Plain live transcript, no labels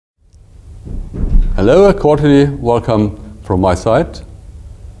Hello, a cordially welcome from my side.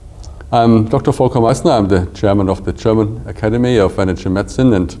 I'm Dr. Volker Meissner. I'm the chairman of the German Academy of Energy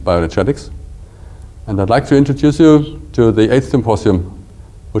Medicine and Bioenergetics. And I'd like to introduce you to the 8th symposium,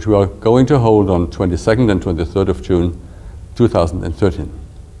 which we are going to hold on 22nd and 23rd of June 2013.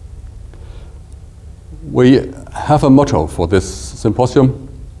 We have a motto for this symposium,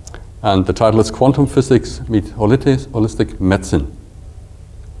 and the title is Quantum Physics Meet Holistic Medicine.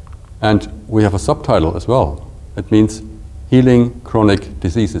 And we have a subtitle as well. It means Healing Chronic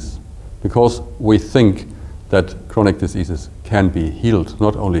Diseases, because we think that chronic diseases can be healed,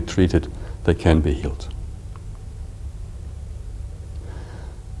 not only treated, they can be healed.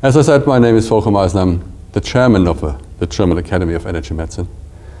 As I said, my name is Volker Meissner. I'm the chairman of the German Academy of Energy Medicine.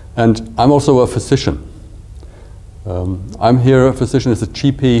 And I'm also a physician. I'm here a physician as a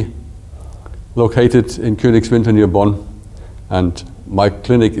GP located in Königswinter near Bonn. And my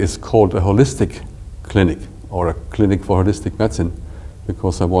clinic is called a holistic clinic, or a clinic for holistic medicine,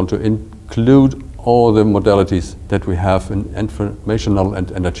 because I want to include all the modalities that we have in informational and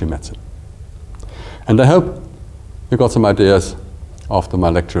energy medicine. And I hope you got some ideas after my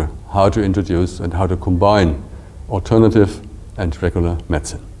lecture how to introduce and how to combine alternative and regular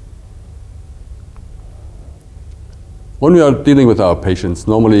medicine. When we are dealing with our patients,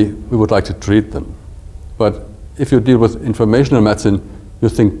 normally we would like to treat them. But if you deal with informational medicine, you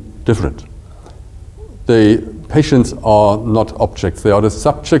think different. The patients are not objects, they are the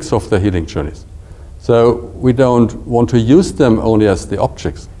subjects of their healing journeys. So we don't want to use them only as the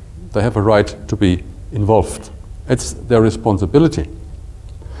objects. They have a right to be involved. It's their responsibility.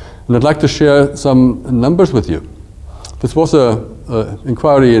 And I'd like to share some numbers with you. This was an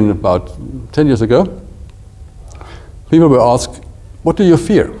inquiry in about 10 years ago. People were asked, what do you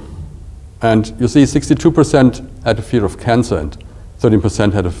fear? And you see 62% had a fear of cancer, and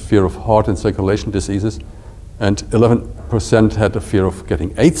 13% had a fear of heart and circulation diseases, and 11% had a fear of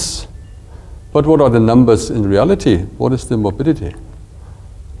getting AIDS. But what are the numbers in reality? What is the morbidity?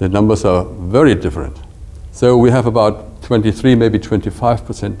 The numbers are very different. So we have about 23, maybe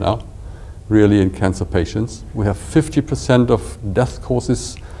 25% now, really in cancer patients. We have 50% of death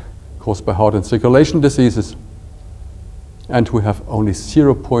causes caused by heart and circulation diseases. And we have only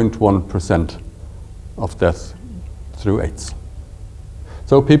 0.1% of death through AIDS.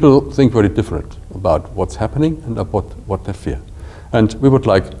 So people think very different about what's happening and about what they fear. And we would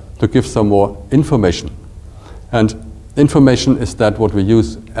like to give some more information. And information is that what we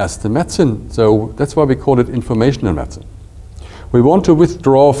use as the medicine. So that's why we call it informational medicine. We want to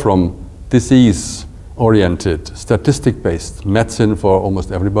withdraw from disease-oriented, statistic-based medicine for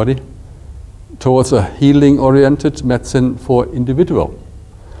almost everybody towards a healing-oriented medicine for individual.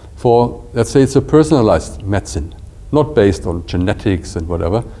 For, let's say, it's a personalized medicine, not based on genetics and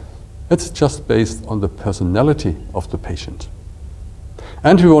whatever. It's just based on the personality of the patient.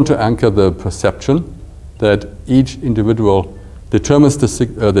 And we want to anchor the perception that each individual determines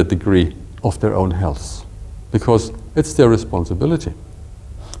the degree of their own health, because it's their responsibility.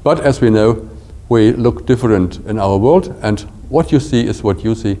 But as we know, we look different in our world, and what you see is what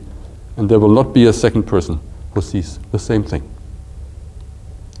you see, and there will not be a second person who sees the same thing.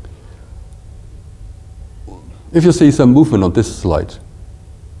 If you see some movement on this slide,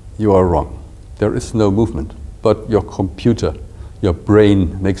 you are wrong. There is no movement, but your computer, your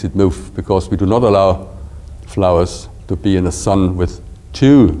brain makes it move, because we do not allow flowers to be in the sun with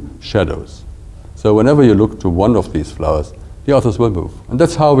two shadows. So whenever you look to one of these flowers, the others will move. And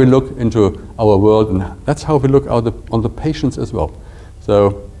that's how we look into our world, and that's how we look on the patients as well.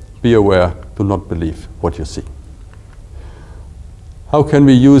 So be aware, do not believe what you see. How can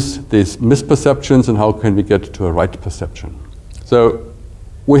we use these misperceptions, and how can we get to a right perception? So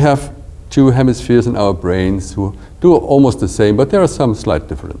we have two hemispheres in our brains who do almost the same, but there are some slight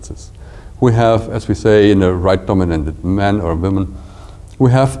differences. We have, as we say, in a right-dominant man or woman,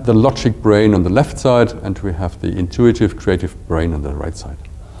 we have the logic brain on the left side, and we have the intuitive, creative brain on the right side.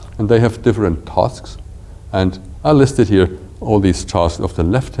 And they have different tasks, and I listed here all these tasks of the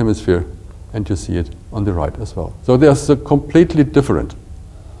left hemisphere, and you see it on the right as well. So they are completely different.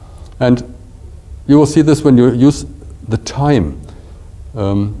 And you will see this when you use the time.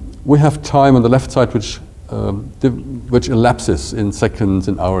 We have time on the left side which elapses in seconds,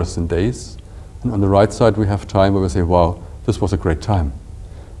 in hours, and days. And on the right side we have time where we say, wow, this was a great time.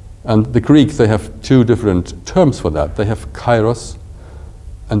 And the Greeks, they have two different terms for that. They have kairos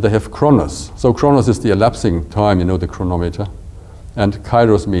and they have chronos. So chronos is the elapsing time, you know, the chronometer. And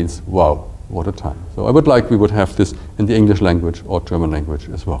kairos means, wow, what a time. So I would like we would have this in the English language or German language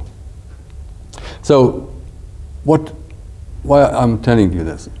as well. So what why I'm telling you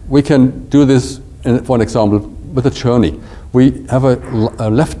this. We can do this, for an example, with a journey. We have a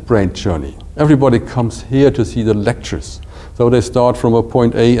left brain journey. Everybody comes here to see the lectures. So they start from a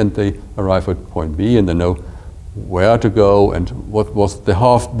point A and they arrive at point B, and they know where to go and what was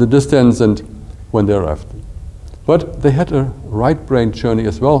the distance and when they arrived. But they had a right brain journey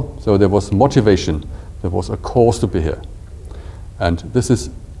as well. So there was motivation. There was a cause to be here. And this is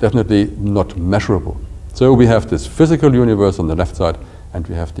definitely not measurable. So we have this physical universe on the left side, and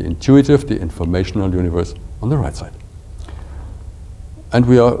we have the intuitive, the informational universe on the right side. And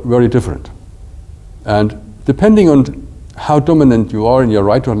we are very different. And depending on how dominant you are in your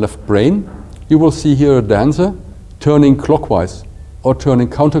right or left brain, you will see here a dancer turning clockwise or turning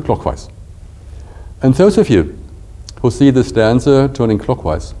counterclockwise. And those of you who see this dancer turning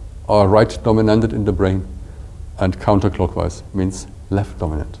clockwise are right dominant in the brain, and counterclockwise means left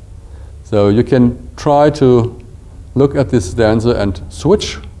dominant. So you can try to look at this dancer and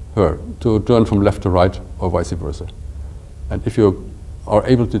switch her to turn from left to right or vice versa. And if you are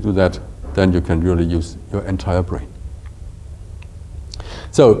able to do that, then you can really use your entire brain.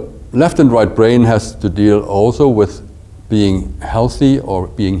 So left and right brain has to deal also with being healthy or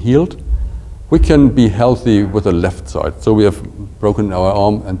being healed. We can be healthy with the left side. So we have broken our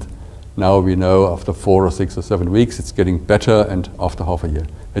arm, and now we know after 4 or 6 or 7 weeks it's getting better, and after half a year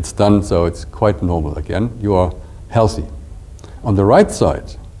it's done, so it's quite normal again. You are healthy. On the right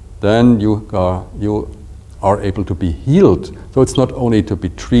side, then you are able to be healed. So it's not only to be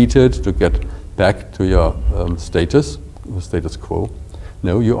treated to get back to your status quo.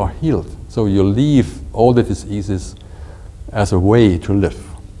 No, you are healed. So you leave all the diseases as a way to live.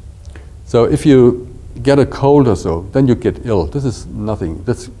 So if you get a cold or so, then you get ill. This is nothing.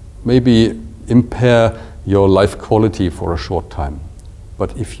 That's maybe impair your life quality for a short time.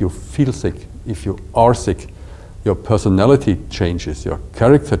 But if you feel sick, if you are sick, your personality changes, your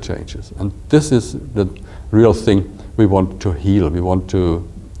character changes. And this is the real thing we want to heal. We want to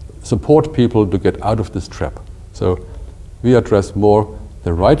support people to get out of this trap. So we address more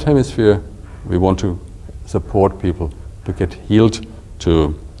the right hemisphere. We want to support people to get healed,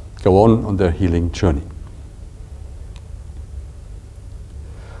 to go on their healing journey.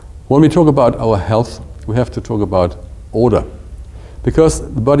 When we talk about our health, we have to talk about order, because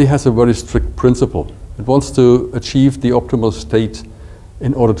the body has a very strict principle. It wants to achieve the optimal state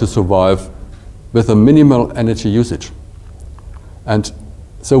in order to survive with a minimal energy usage. And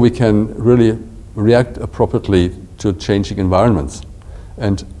so we can really react appropriately to changing environments.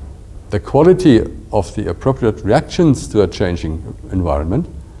 And the quality of the appropriate reactions to a changing environment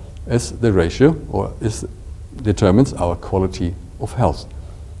is the ratio, or determines our quality of health.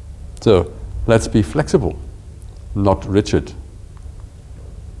 So let's be flexible, not rigid.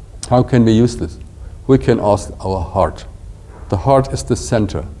 How can we use this? We can ask our heart. The heart is the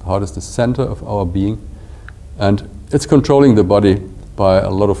center. The heart is the center of our being, and it's controlling the body by a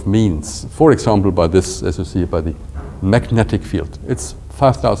lot of means. For example, by this, as you see, by the magnetic field. It's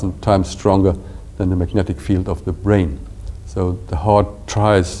 5,000 times stronger than the magnetic field of the brain. So the heart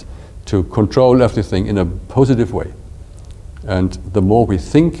tries to control everything in a positive way. And the more we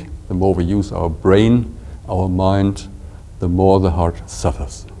think, the more we use our brain, our mind, the more the heart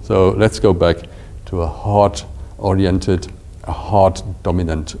suffers. So let's go back to a heart-oriented, a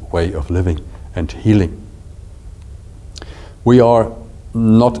heart-dominant way of living and healing. We are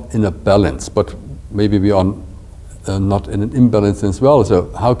not in a balance, but maybe we are not in an imbalance as well.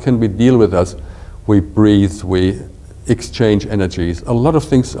 So how can we deal with us? We breathe, we exchange energies. A lot of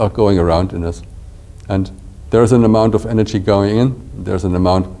things are going around in us. And there's an amount of energy going in, there's an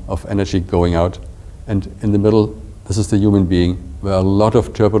amount of energy going out. And in the middle, this is the human being, where a lot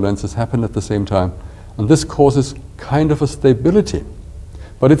of turbulences happen at the same time. And this causes kind of a stability.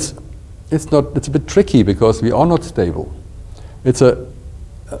 But it's a bit tricky, because we are not stable. It's a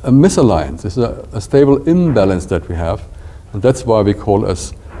misalliance, it's a stable imbalance that we have. And that's why we call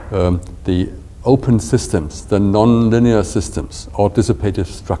us the open systems, the non-linear systems, or dissipative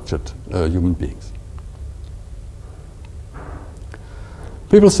structured human beings.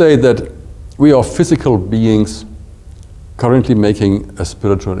 People say that we are physical beings currently making a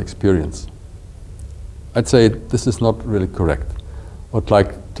spiritual experience. I'd say this is not really correct. I'd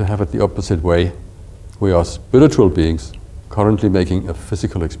like to have it the opposite way. We are spiritual beings currently making a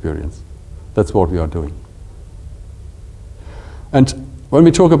physical experience. That's what we are doing. And when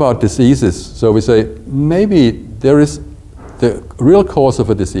we talk about diseases, so we say maybe there is the real cause of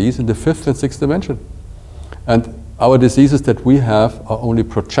a disease in the 5th and 6th dimension. And our diseases that we have are only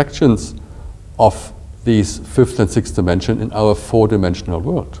projections of these 5th and 6th dimension in our 4-dimensional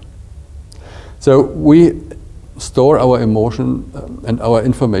world. So we store our emotion and our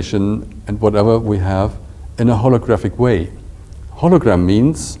information and whatever we have in a holographic way. Hologram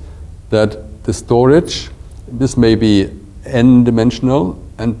means that the storage, this may be n-dimensional,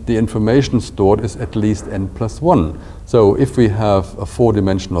 and the information stored is at least n+1. So if we have a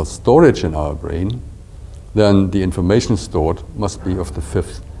 4-dimensional storage in our brain, then the information stored must be of the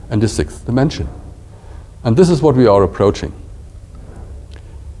 5th and the 6th dimension. And this is what we are approaching.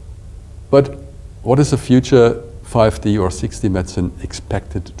 But what is the future 5D or 6D medicine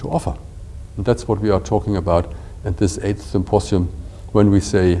expected to offer? And that's what we are talking about at this 8th symposium when we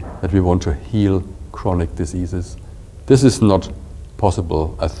say that we want to heal chronic diseases. This is not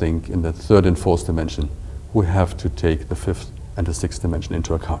possible, I think, in the 3rd and 4th dimension. We have to take the 5th and the 6th dimension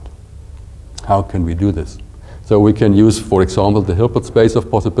into account. How can we do this? So we can use, for example, the Hilbert space of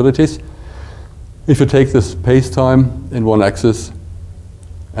possibilities. If you take this space-time in one axis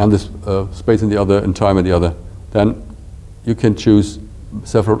and this space in the other and time in the other, then you can choose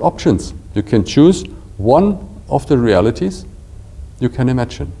several options. You can choose one of the realities you can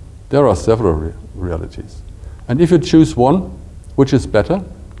imagine. There are several realities. And if you choose one, which is better,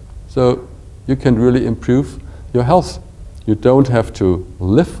 so you can really improve your health. You don't have to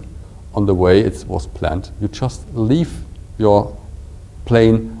live on the way it was planned. You just leave your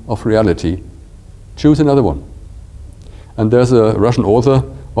plane of reality. Choose another one. And there's a Russian author,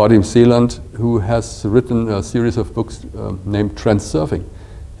 Vadim Seeland, who has written a series of books named Transurfing.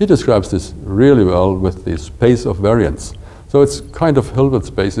 He describes this really well with the space of variance. So it's kind of Hilbert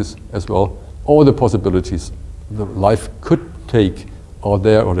spaces as well. All the possibilities the life could take are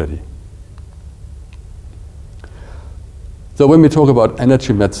there already. So when we talk about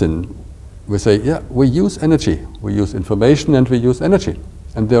energy medicine, we say, yeah, we use energy. We use information and we use energy.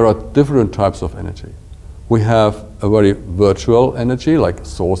 And there are different types of energy. We have a very virtual energy, like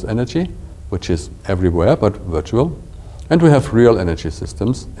source energy, which is everywhere but virtual. And we have real energy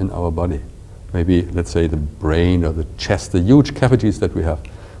systems in our body. Maybe, let's say, the brain or the chest, the huge cavities that we have,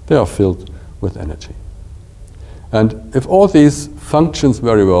 they are filled with energy. And if all these functions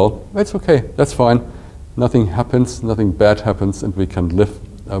very well, it's okay, that's fine. Nothing happens, nothing bad happens, and we can live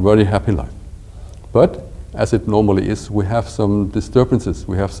a very happy life. But, as it normally is, we have some disturbances,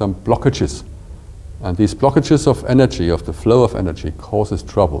 we have some blockages. And these blockages of energy, of the flow of energy, causes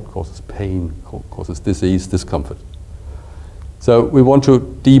trouble, causes pain, causes disease, discomfort. So we want to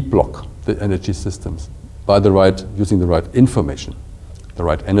de-block the energy systems by using the right information, the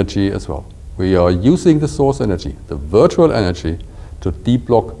right energy as well. We are using the source energy, the virtual energy, to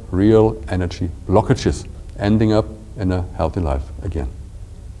de-block real energy blockages, ending up in a healthy life again.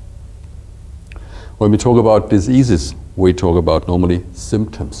 When we talk about diseases, we talk about normally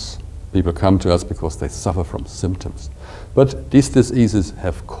symptoms. People come to us because they suffer from symptoms. But these diseases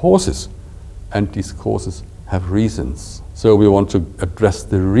have causes, and these causes have reasons. So we want to address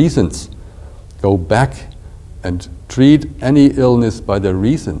the reasons, go back and treat any illness by the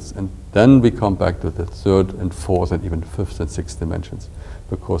reasons, and then we come back to the 3rd and 4th and even 5th and 6th dimensions,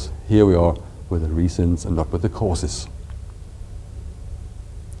 because here we are with the reasons and not with the causes.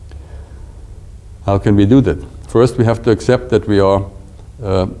 How can we do that? First, we have to accept that we are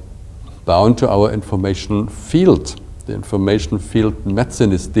bound to our information field. The information field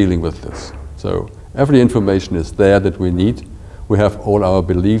medicine is dealing with this. So every information is there that we need. We have all our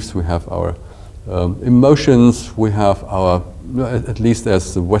beliefs, we have our emotions, we have our, at least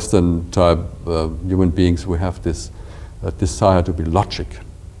as the Western type human beings, we have this desire to be logic.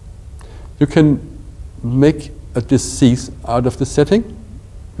 You can make a disease out of the setting.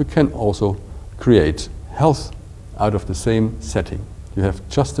 You can also create health out of the same setting. You have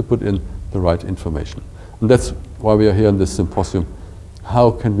just to put in the right information. And that's why we are here in this symposium.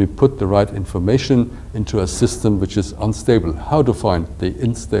 How can we put the right information into a system which is unstable? How to find the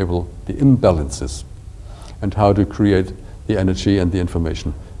unstable, the imbalances, and how to create the energy and the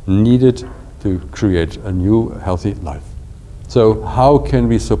information needed to create a new healthy life. So how can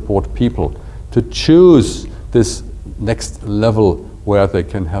we support people to choose this next level where they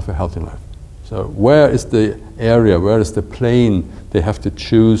can have a healthy life? So where is the area, where is the plane they have to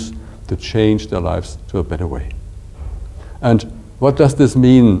choose to change their lives to a better way? And what does this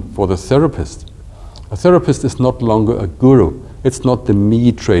mean for the therapist? A therapist is not longer a guru. It's not the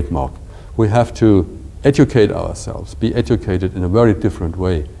me trademark. We have to educate ourselves, be educated in a very different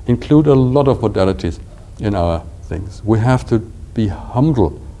way, include a lot of modalities in our things. We have to be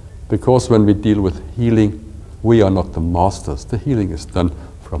humble, because when we deal with healing, we are not the masters. The healing is done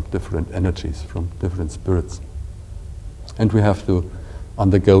from different energies, from different spirits. And we have to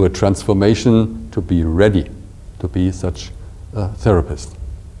undergo a transformation to be ready to be such a therapist.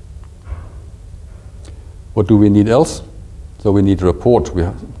 What do we need else? So we need rapport. We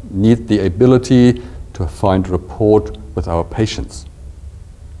need the ability to find rapport with our patients.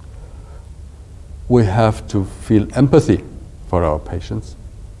 We have to feel empathy for our patients,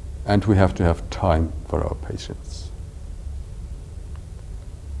 and we have to have time for our patients.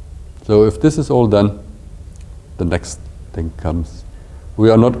 So if this is all done, the next thing comes. We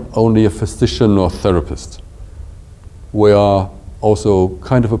are not only a physician or therapist. We are also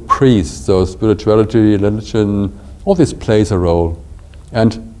kind of a priest, so spirituality, religion, all this plays a role.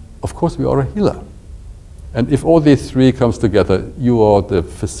 And of course we are a healer. And if all these three comes together, you are the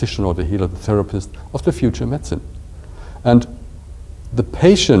physician or the healer, the therapist of the future medicine. And the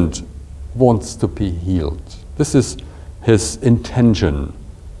patient wants to be healed. This is his intention.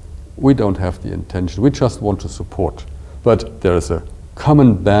 We don't have the intention, we just want to support. But there is a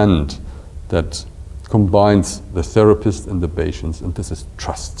common band that combines the therapist and the patients, and this is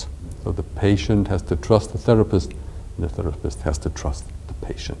trust. So the patient has to trust the therapist, and the therapist has to trust the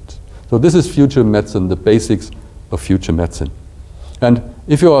patient. So this is future medicine, the basics of future medicine. And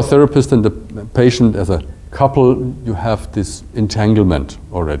if you are a therapist and the patient as a couple, you have this entanglement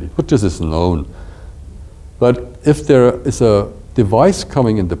already, but this is known. But if there is a device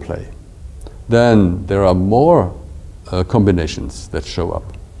coming into play, then there are more combinations that show up.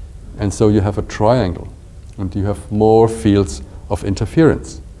 And so you have a triangle, and you have more fields of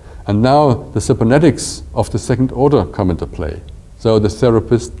interference. And now the cybernetics of the second order come into play. So the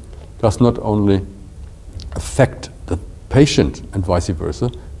therapist does not only affect the patient and vice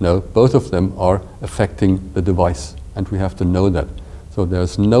versa, no, both of them are affecting the device, and we have to know that. So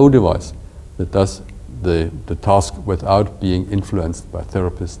there's no device that does the task without being influenced by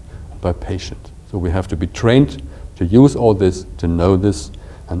therapist and by patient. So we have to be trained to use all this, to know this,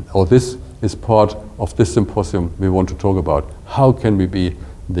 and all this is part of this symposium we want to talk about. How can we be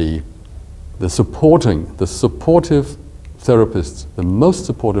the supportive therapists, the most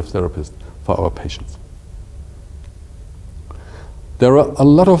supportive therapists for our patients? There are a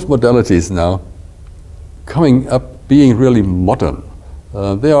lot of modalities now coming up, being really modern.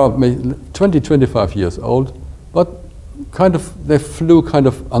 They are 20, 25 years old, but they flew kind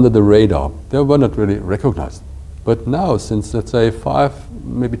of under the radar. They were not really recognized. But now, since let's say 5,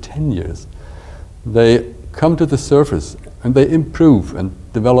 maybe 10 years, they come to the surface and they improve and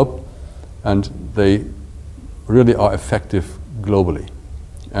develop, and they really are effective globally.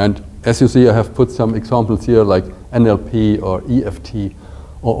 And as you see, I have put some examples here like NLP or EFT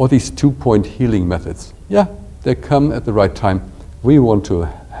or these 2-point healing methods. Yeah, they come at the right time. We want to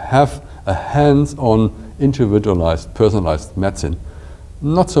have a hands-on, individualized, personalized medicine.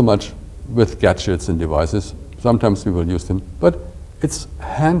 Not so much with gadgets and devices. Sometimes we will use them, but it's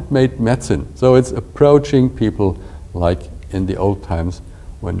handmade medicine. So it's approaching people like in the old times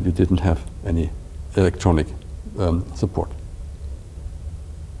when you didn't have any electronic support.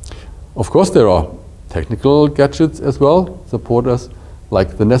 Of course, there are technical gadgets as well, support us,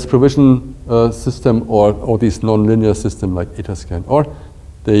 like the nest provision system or these nonlinear system like Etascan, or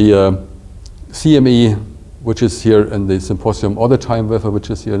the CME, which is here in the symposium, or the time waver, which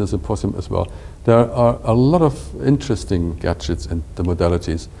is here in the symposium as well. There are a lot of interesting gadgets and the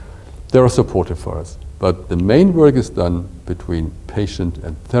modalities. They are supportive for us. But the main work is done between patient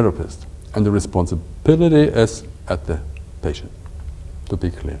and therapist. And the responsibility is at the patient, to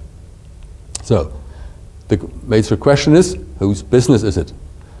be clear. So, the major question is, whose business is it?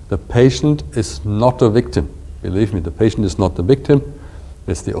 The patient is not a victim. Believe me, the patient is not the victim,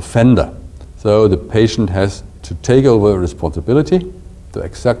 it's the offender. So the patient has to take over responsibility, to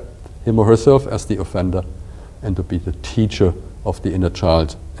accept him or herself as the offender, and to be the teacher of the inner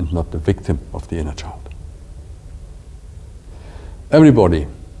child and not the victim of the inner child. Everybody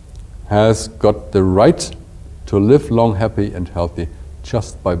has got the right to live long, happy and healthy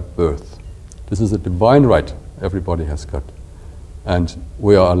just by birth. This is a divine right everybody has got. And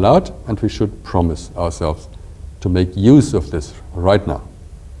we are allowed, and we should promise ourselves to make use of this right now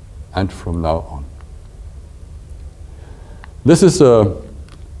and from now on. This is a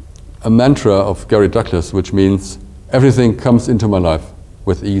mantra of Gary Douglas, which means everything comes into my life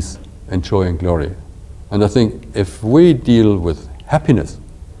with ease and joy and glory. And I think if we deal with happiness,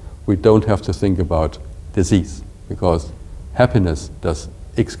 we don't have to think about disease, because happiness does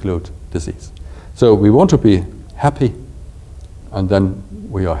exclude disease. So we want to be happy, and then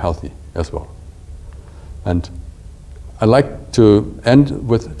we are healthy as well. And I like to end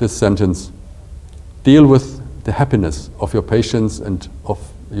with this sentence: deal with the happiness of your patients and of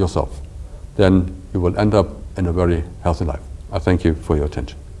yourself. Then you will end up in a very healthy life. I thank you for your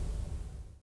attention.